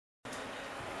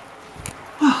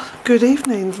Good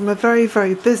evening from a very,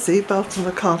 very busy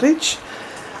Bealtaine Cottage.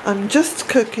 I'm just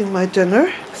cooking my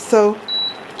dinner, so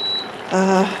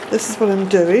this is what I'm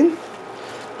doing.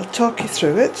 I'll talk you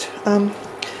through it.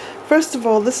 First of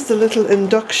all, this is a little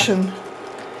induction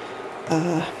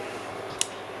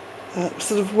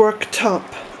sort of worktop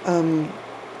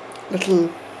little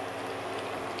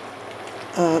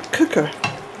cooker.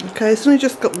 Okay, it's only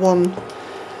just got one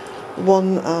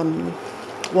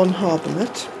hob in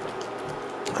it.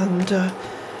 And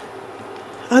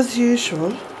as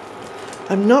usual,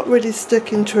 I'm not really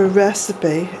sticking to a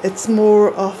recipe. It's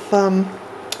more of, I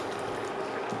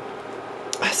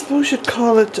suppose you'd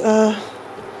call it, I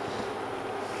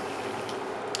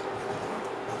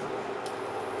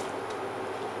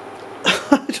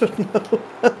don't know.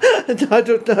 I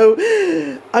don't know.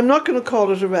 I'm not going to call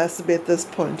it a recipe at this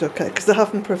point, okay, because I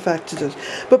haven't perfected it.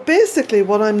 But basically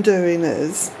what I'm doing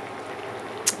is,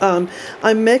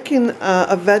 I'm making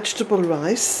a vegetable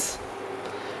rice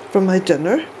for my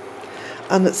dinner,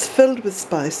 and it's filled with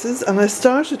spices. And I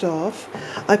started off,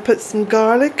 I put some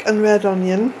garlic and red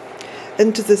onion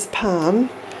into this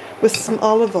pan with some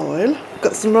olive oil.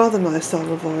 Got some rather nice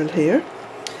olive oil here,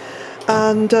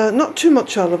 and not too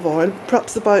much olive oil,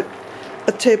 perhaps about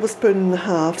a tablespoon and a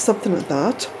half, something like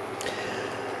that.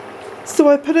 So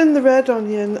I put in the red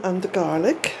onion and the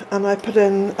garlic, and I put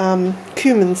in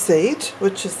cumin seed,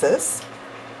 which is this.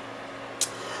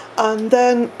 And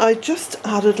then I just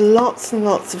added lots and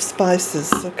lots of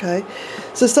spices, okay?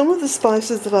 So some of the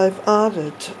spices that I've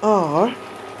added are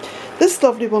this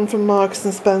lovely one from Marks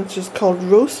and Spencer's called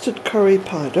roasted curry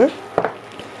powder,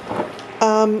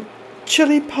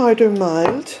 chili powder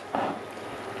mild,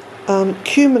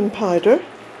 cumin powder,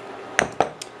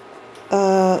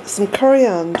 some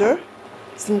coriander,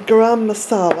 some garam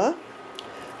masala,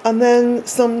 and then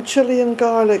some chili and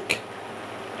garlic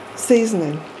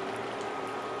seasoning.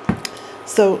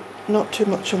 So not too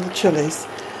much on the chilies.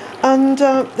 And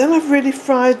then I've really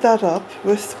fried that up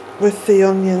with the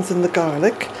onions and the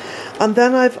garlic. And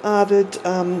then I've added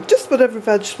just whatever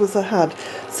vegetables I had.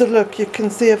 So look, you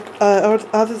can see I've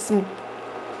added some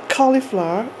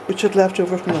cauliflower, which I'd left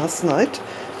over from last night.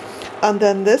 And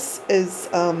then this is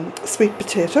sweet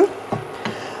potato.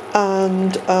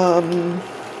 And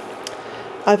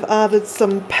I've added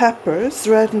some peppers,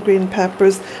 red and green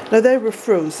peppers. Now they were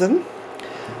frozen.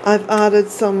 I've added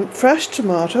some fresh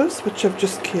tomatoes, which I've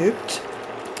just cubed.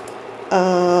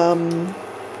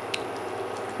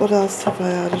 What else have I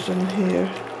added in here?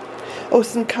 Oh,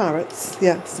 some carrots.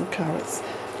 Yeah, some carrots.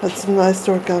 Had some nice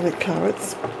organic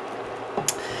carrots.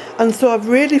 And so I've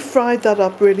really fried that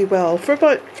up really well for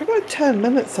about 10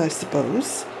 minutes, I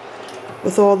suppose,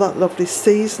 with all that lovely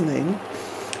seasoning.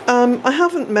 I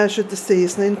haven't measured the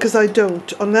seasoning because I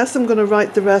don't. Unless I'm going to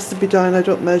write the recipe down, I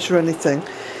don't measure anything.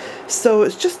 So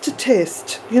it's just to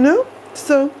taste, you know?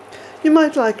 So you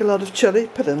might like a lot of chilli,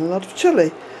 put in a lot of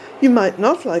chilli. You might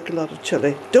not like a lot of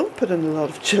chilli, don't put in a lot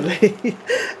of chilli.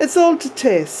 It's all to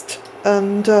taste.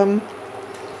 And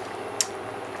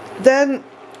then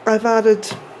I've added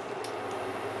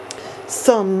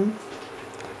some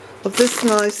of this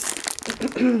nice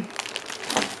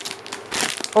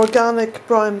organic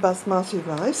brown basmati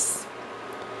rice.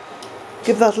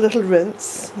 Give that a little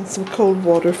rinse in some cold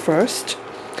water first,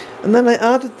 and then I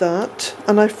added that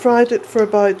and I fried it for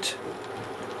about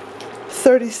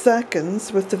 30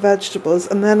 seconds with the vegetables,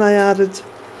 and then I added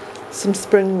some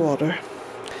spring water.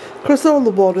 Of course, all the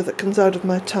water that comes out of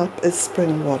my tap is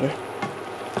spring water.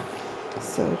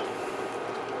 So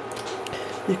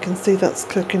you can see that's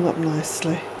cooking up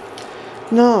nicely.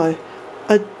 Now,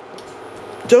 I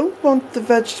don't want the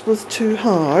vegetables too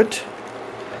hard,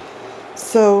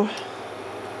 so,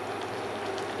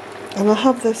 and I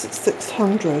have this at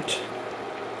 600,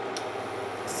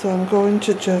 so I'm going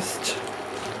to just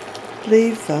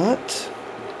leave that,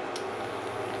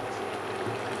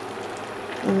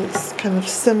 and it's kind of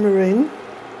simmering,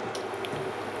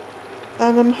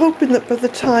 and I'm hoping that by the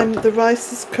time the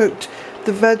rice is cooked,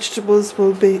 the vegetables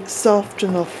will be soft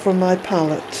enough for my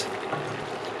palate.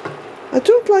 I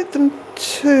don't like them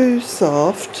too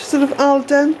soft, sort of al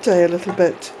dente a little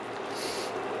bit.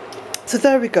 So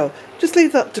there we go, just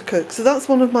leave that to cook. So that's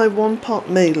one of my one pot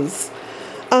meals,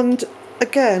 and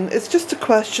again it's just a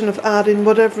question of adding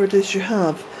whatever it is you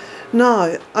have.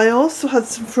 Now I also had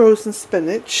some frozen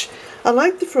spinach. I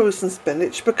like the frozen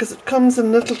spinach because it comes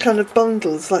in little kind of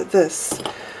bundles like this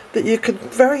that you could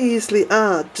very easily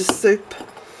add to soup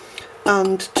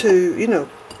and to, you know,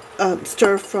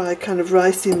 stir fry kind of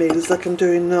ricey meals like I'm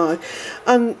doing now.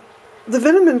 And the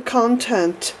vitamin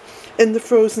content in the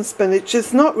frozen spinach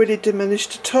is not really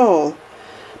diminished at all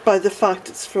by the fact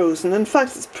it's frozen. In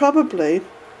fact, it's probably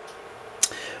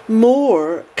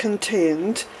more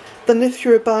contained than if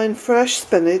you were buying fresh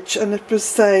spinach and it was,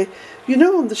 say, you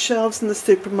know, on the shelves in the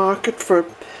supermarket for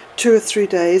 2 or 3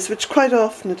 days, which quite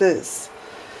often it is.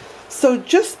 So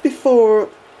just before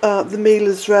the meal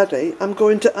is ready, I'm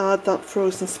going to add that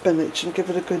frozen spinach and give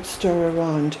it a good stir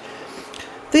around.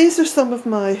 These are some of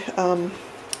my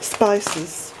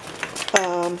spices.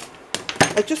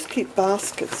 I just keep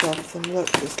baskets of them.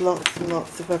 Look, there's lots and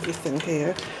lots of everything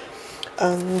here.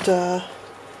 And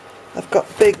I've got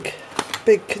big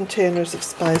containers of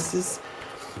spices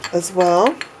as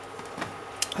well.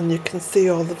 And you can see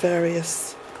all the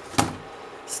various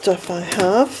stuff I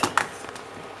have.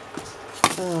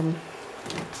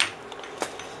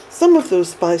 Some of those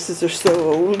spices are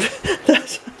so old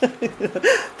that,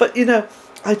 but you know,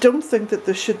 I don't think that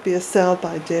there should be a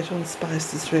sell-by date on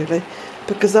spices really,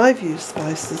 because I've used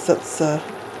spices that's,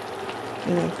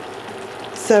 you know,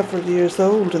 several years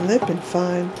old and they've been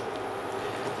fine.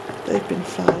 They've been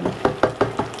fine.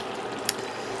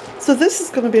 So this is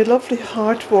going to be a lovely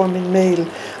heartwarming meal,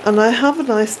 and I have a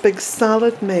nice big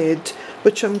salad made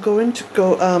which I'm going to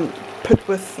go put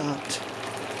with that.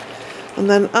 And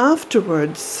then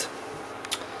afterwards,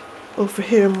 over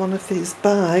here in one of these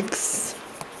bags,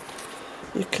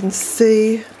 you can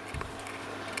see,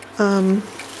 well,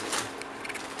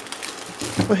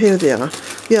 here they are.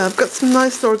 Yeah, I've got some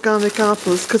nice organic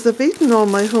apples because I've eaten all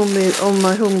my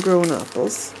homegrown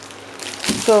apples.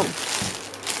 So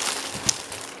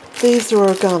these are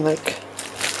organic.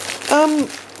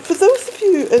 For those of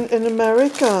you in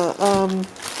America,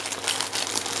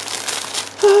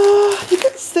 you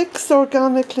get 6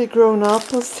 organically grown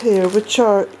apples here, which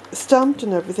are stamped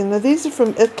and everything. Now these are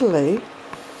from Italy.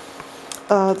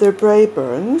 They're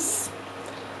Braeburns,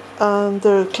 and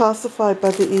they're classified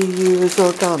by the EU as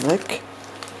organic.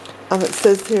 And it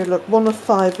says here, look, 1 of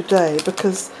 5 a day,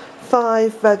 because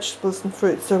 5 vegetables and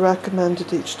fruits are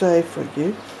recommended each day for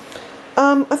you.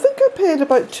 I think I paid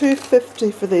about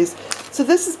 $2.50 for these. So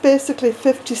this is basically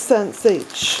 50 cents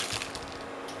each.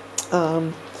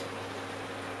 And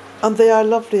they are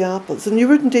lovely apples, and you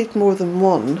wouldn't eat more than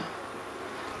one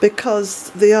because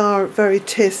they are very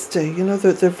tasty, you know,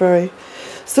 they're very...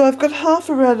 So I've got half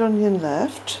a red onion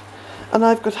left, and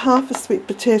I've got half a sweet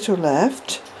potato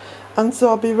left, and so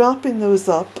I'll be wrapping those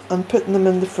up and putting them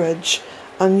in the fridge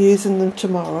and using them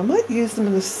tomorrow. I might use them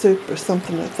in a soup or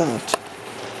something like that.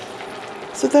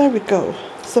 So there we go.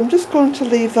 So I'm just going to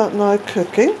leave that now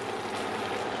cooking,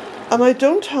 and I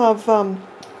don't have a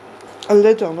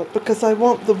lid on it because I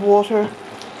want the water,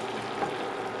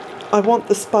 I want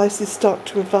the spicy stock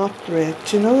to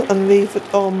evaporate, you know, and leave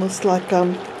it almost like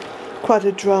quite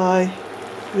a dry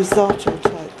risotto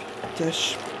type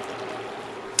dish.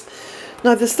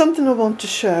 Now there's something I want to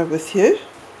share with you.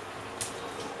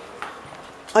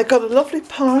 I got a lovely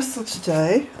parcel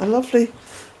today, a lovely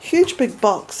huge big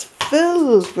box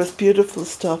filled with beautiful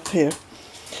stuff here,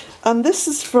 and this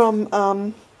is from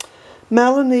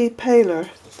Melanie Paler.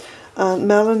 And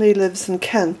Melanie lives in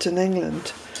Kent in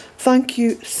England. Thank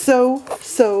you so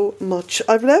much.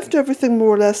 I've left everything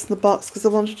more or less in the box because I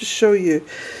wanted to show you.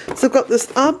 So I've got this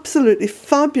absolutely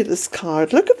fabulous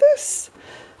card. Look at this.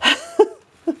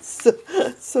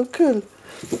 It's so cool.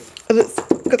 And it's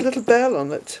got a little bell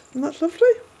on it. Isn't that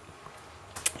lovely?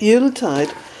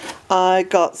 Yuletide. I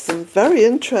got some very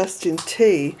interesting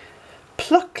tea.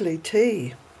 Pluckley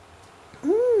tea.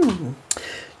 Do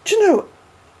you know,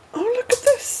 oh, look at this.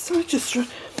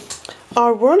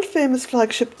 Our world famous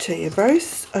flagship tea,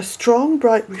 a strong,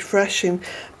 bright, refreshing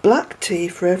black tea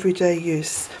for everyday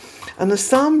use. An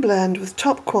Assam blend with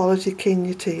top quality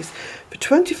Kenya teas. For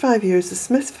 25 years, the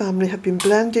Smith family have been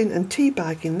blending and tea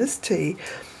bagging this tea,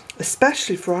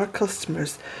 especially for our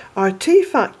customers. Our tea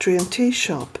factory and tea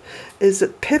shop is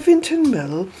at Pivington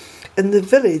Mill in the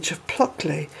village of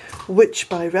Pluckley, which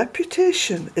by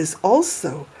reputation is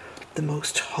also the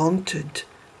most haunted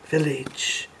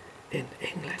village in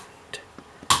England.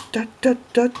 Da, da,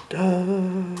 da,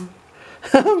 da.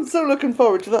 I'm so looking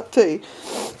forward to that tea.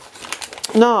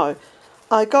 Now,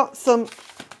 I got some,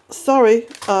 sorry,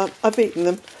 I've eaten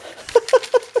them.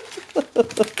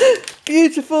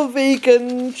 Beautiful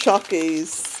vegan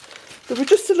chockies. They were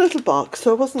just a little box,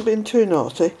 so I wasn't being too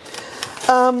naughty.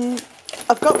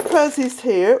 I've got prezzies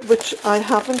here, which I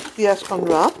haven't yet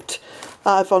unwrapped.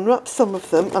 I've unwrapped some of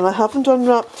them, and I haven't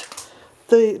unwrapped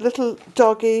the little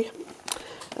doggy,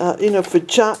 you know, for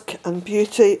Jack and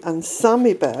Beauty and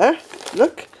Sammy Bear.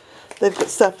 Look, they've got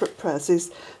separate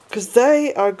prezzies because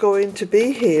they are going to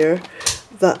be here,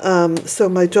 that so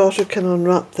my daughter can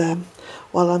unwrap them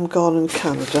while I'm gone in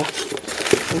Canada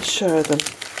and share them.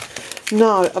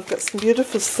 Now I've got some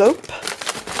beautiful soap.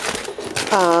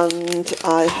 And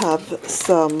I have a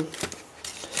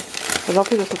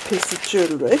lovely little piece of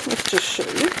jewellery. Let's just show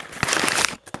you.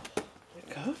 There you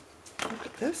go. Look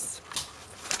at this.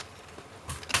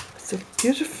 It's a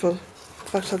beautiful. In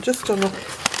fact, I've just done a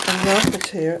racket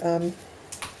here.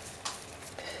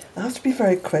 I have to be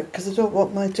very quick because I don't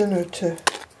want my dinner to.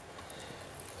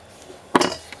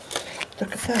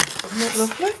 Look at that. Isn't that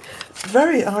lovely?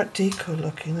 Very Art Deco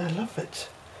looking. I love it.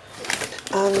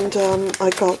 And I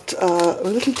got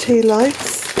little tea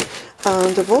lights,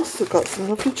 and I've also got some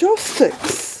lovely joss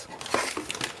sticks.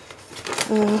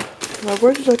 Now,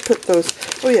 where did I put those?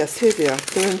 Oh yes, here they are.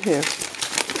 They're in here.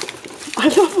 I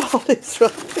love all these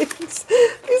wrappings.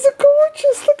 These are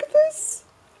gorgeous. Look at this.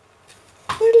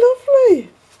 They're lovely.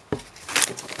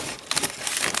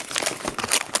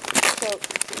 So,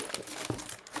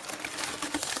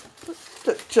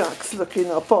 look, Jack's looking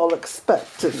up all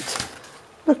expectant.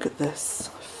 Look at this.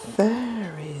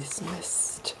 Fairies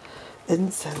mist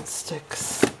incense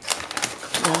sticks.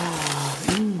 Wow.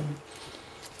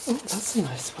 Oh, that's a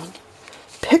nice one.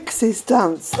 Pixies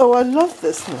dance. Oh, I love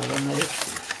this Melanie.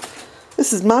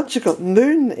 This is magical.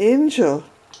 Moon angel.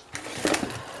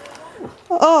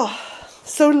 Oh,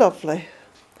 so lovely.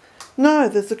 Now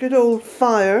there's a good old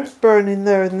fire burning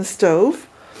there in the stove.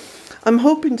 I'm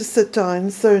hoping to sit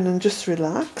down soon and just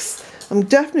relax. I'm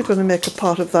definitely going to make a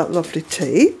pot of that lovely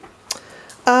tea.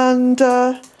 And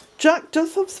Jack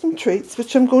does have some treats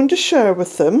which I'm going to share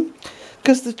with him,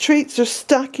 because the treats are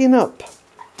stacking up.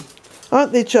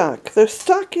 Aren't they, Jack? They're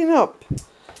stacking up.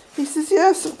 He says,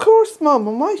 yes, of course, Mum,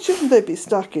 and why shouldn't they be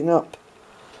stacking up?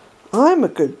 I'm a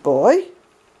good boy.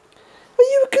 Are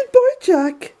you a good boy,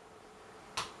 Jack?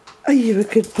 Are you a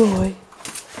good boy?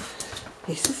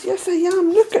 He says, yes, I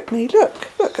am. Look at me.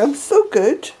 Look, I'm so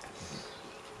good.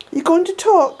 You going to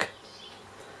talk?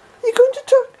 You going to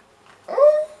talk?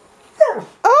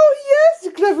 Oh, yes,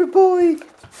 you clever boy.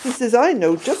 He says, I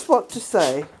know just what to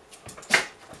say.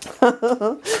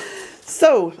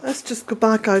 So, let's just go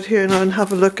back out here now and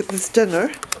have a look at this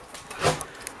dinner.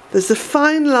 There's a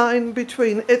fine line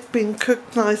between it being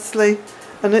cooked nicely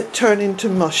and it turning to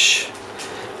mush.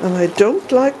 And I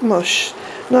don't like mush.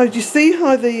 Now, do you see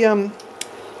how the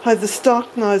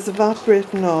stock now is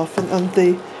evaporating off and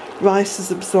the rice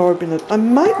is absorbing it? I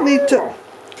might need to,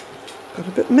 got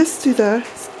a bit misty there,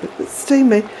 it's a bit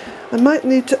steamy. I might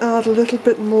need to add a little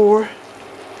bit more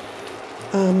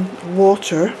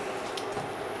water.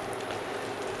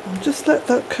 I'll just let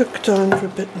that cook down for a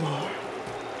bit more.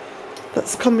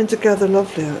 That's coming together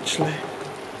lovely, actually.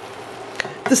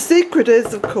 The secret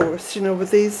is, of course, you know,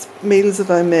 with these meals that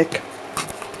I make,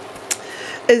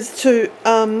 is to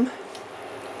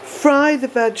fry the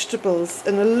vegetables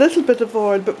in a little bit of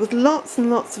oil, but with lots and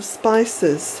lots of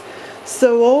spices.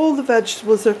 So all the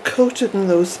vegetables are coated in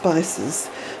those spices.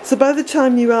 So by the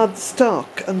time you add the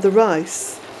stock and the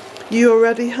rice, you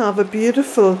already have a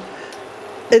beautiful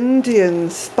Indian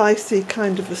spicy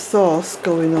kind of a sauce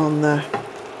going on there.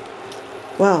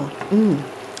 Wow,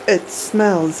 it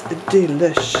smells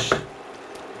delish.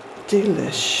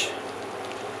 Delish.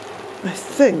 I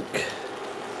think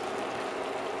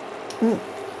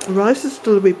rice is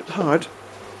still a wee bit hard.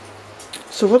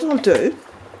 So what I'll do,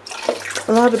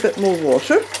 I'll add a bit more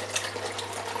water.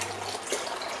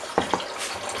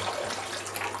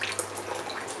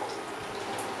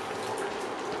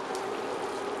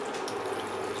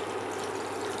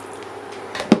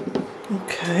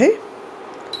 Okay,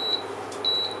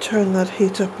 turn that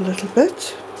heat up a little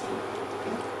bit.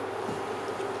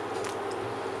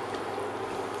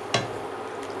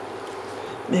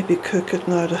 Maybe cook it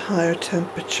now at a higher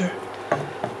temperature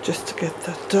just to get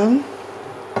that done.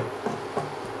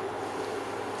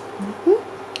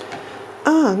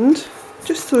 And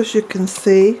just so as you can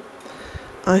see,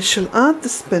 I shall add the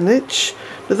spinach.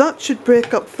 Now that should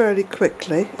break up fairly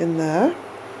quickly in there.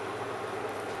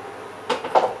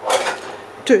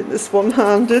 Doing this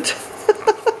one-handed.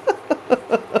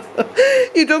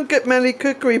 You don't get many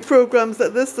cookery programs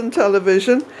like this on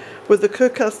television where the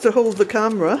cook has to hold the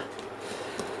camera.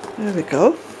 There we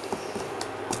go.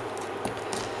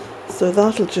 So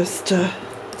that'll just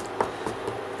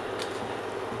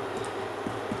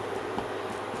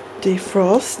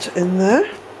defrost in there.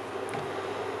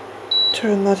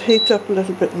 Turn that heat up a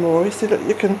little bit more. You see, look,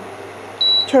 you can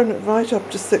turn it right up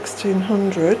to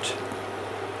 1600.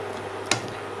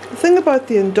 The thing about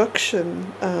the induction,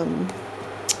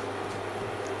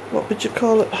 what would you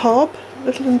call it, hob?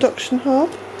 Little induction hob,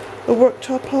 a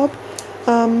worktop hob,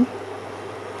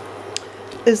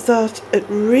 is that it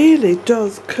really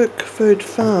does cook food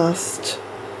fast.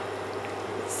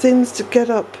 It seems to get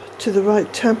up to the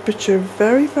right temperature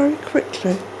very, very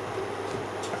quickly.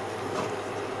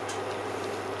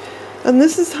 And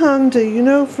this is handy, you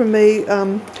know, for me,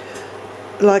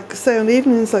 like say on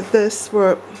evenings like this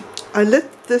where I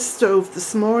lit this stove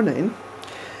this morning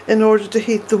in order to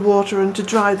heat the water and to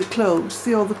dry the clothes.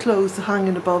 See all the clothes are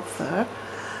hanging above there.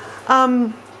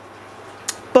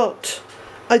 But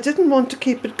I didn't want to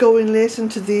keep it going late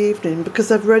into the evening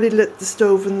because I've already lit the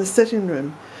stove in the sitting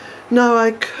room. Now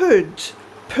I could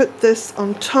put this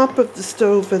on top of the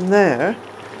stove in there,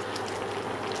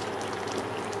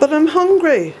 but I'm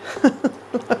hungry.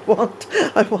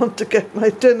 I want to get my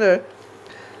dinner.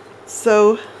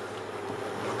 So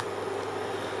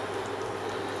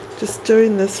just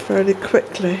doing this fairly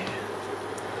quickly.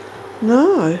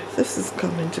 Now this is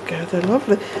coming together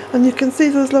lovely, and you can see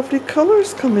those lovely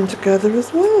colours coming together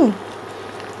as well.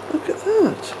 Look at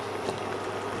that.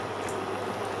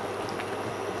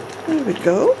 There we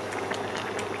go.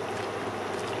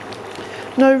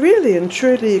 Now really and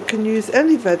truly you can use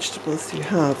any vegetables you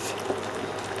have.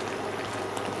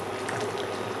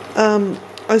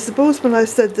 I suppose when I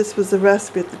said this was a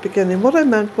recipe at the beginning, what I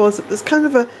meant was it was kind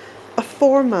of a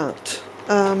format,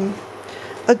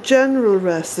 a general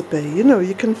recipe. You know,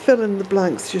 you can fill in the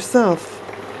blanks yourself.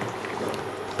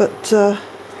 But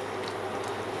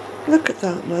look at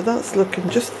that now, that's looking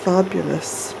just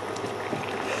fabulous.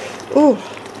 Oh,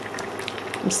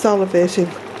 I'm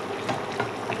salivating.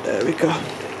 There we go.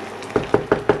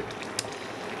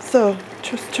 So,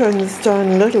 just turn this down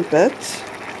a little bit.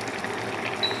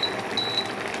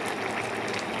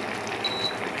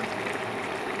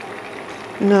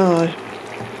 Now,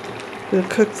 we'll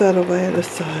cook that away at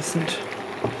 1000.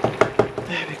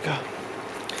 There we go.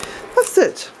 That's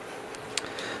it.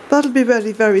 That'll be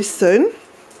ready very soon.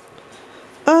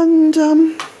 And,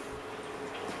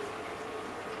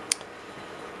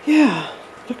 yeah,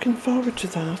 looking forward to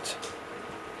that.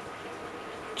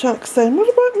 Jack's saying, what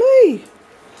about me?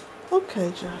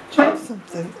 Okay, Jack, check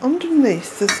something.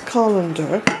 Underneath this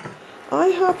colander, I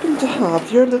happen to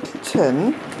have your little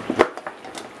tin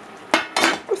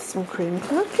with some cream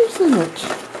crackers in it.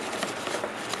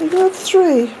 You got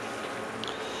three.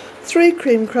 3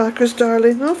 cream crackers,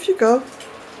 darling. Off you go.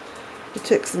 He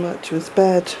takes them out to his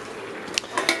bed.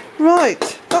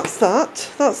 Right, that's that.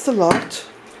 That's the lot.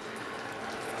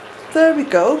 There we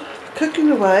go. Cooking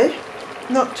away.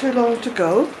 Not too long to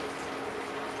go.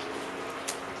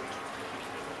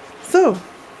 So,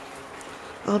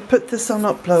 I'll put this on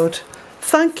upload.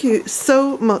 Thank you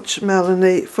so much,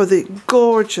 Melanie, for the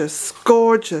gorgeous,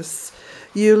 gorgeous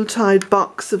Yuletide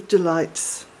box of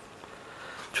delights.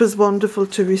 It was wonderful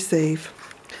to receive.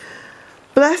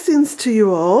 Blessings to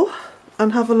you all,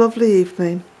 and have a lovely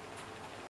evening.